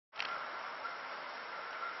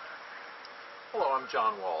Hello, I'm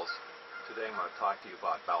John Walz. Today I'm going to talk to you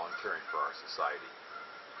about volunteering for our society.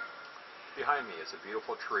 Behind me is a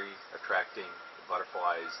beautiful tree attracting the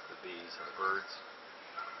butterflies, the bees, and the birds.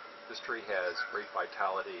 This tree has great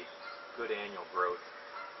vitality, good annual growth,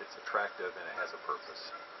 it's attractive, and it has a purpose.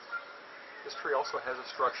 This tree also has a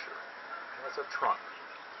structure. It has a trunk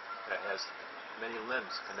that has many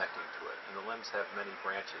limbs connecting to it, and the limbs have many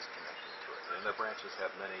branches connecting to it, and the branches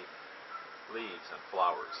have many leaves and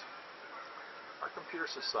flowers. Our computer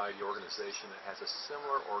society organization has a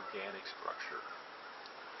similar organic structure.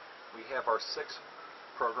 We have our 6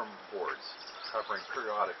 program boards covering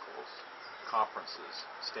periodicals, conferences,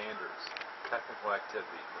 standards, technical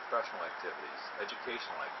activities, professional activities,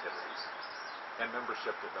 educational activities, and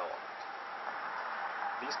membership development.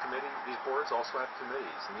 These boards also have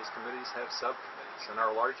committees, and these committees have subcommittees, and our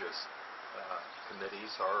largest committees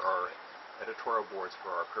are our editorial boards for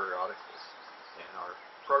our periodicals, and our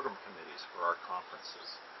program committees for our conferences,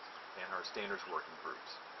 and our standards working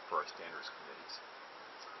groups for our standards committees.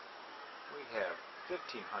 We have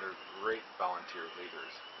 1,500 great volunteer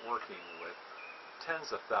leaders working with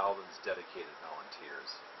tens of thousands dedicated volunteers.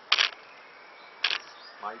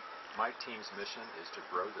 My team's mission is to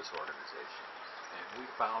grow this organization, and we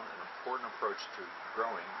found an important approach to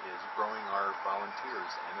growing is growing our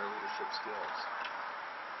volunteers and their leadership skills.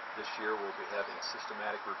 This year we'll be having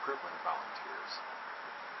systematic recruitment of volunteers,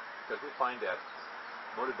 because we find that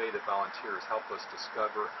motivated volunteers help us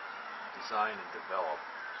discover, design, and develop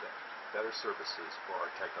better services for our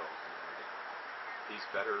technical community. These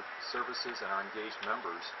better services and our engaged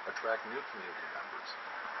members attract new community members,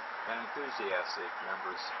 and enthusiastic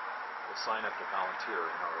members will sign up to volunteer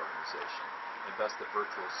in our organization, and thus the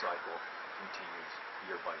virtuous cycle continues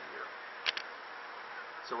year by year.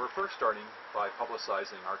 So we're first starting by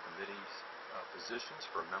publicizing our committee's positions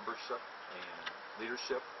for membership and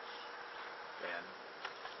leadership. And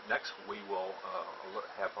next we will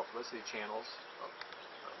have publicity channels,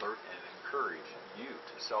 alert and encourage you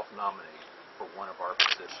to self-nominate for one of our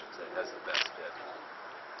positions that has the best fit.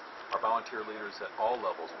 Our volunteer leaders at all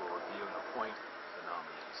levels will review and appoint the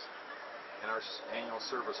nominees. And our annual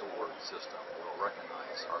service award system will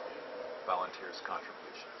recognize our volunteers'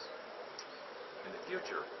 contributions. In the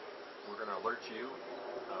future, we're going to alert you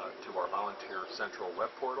to our Volunteer Central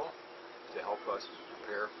web portal to help us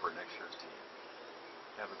prepare for next year's team.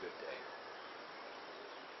 Have a good day.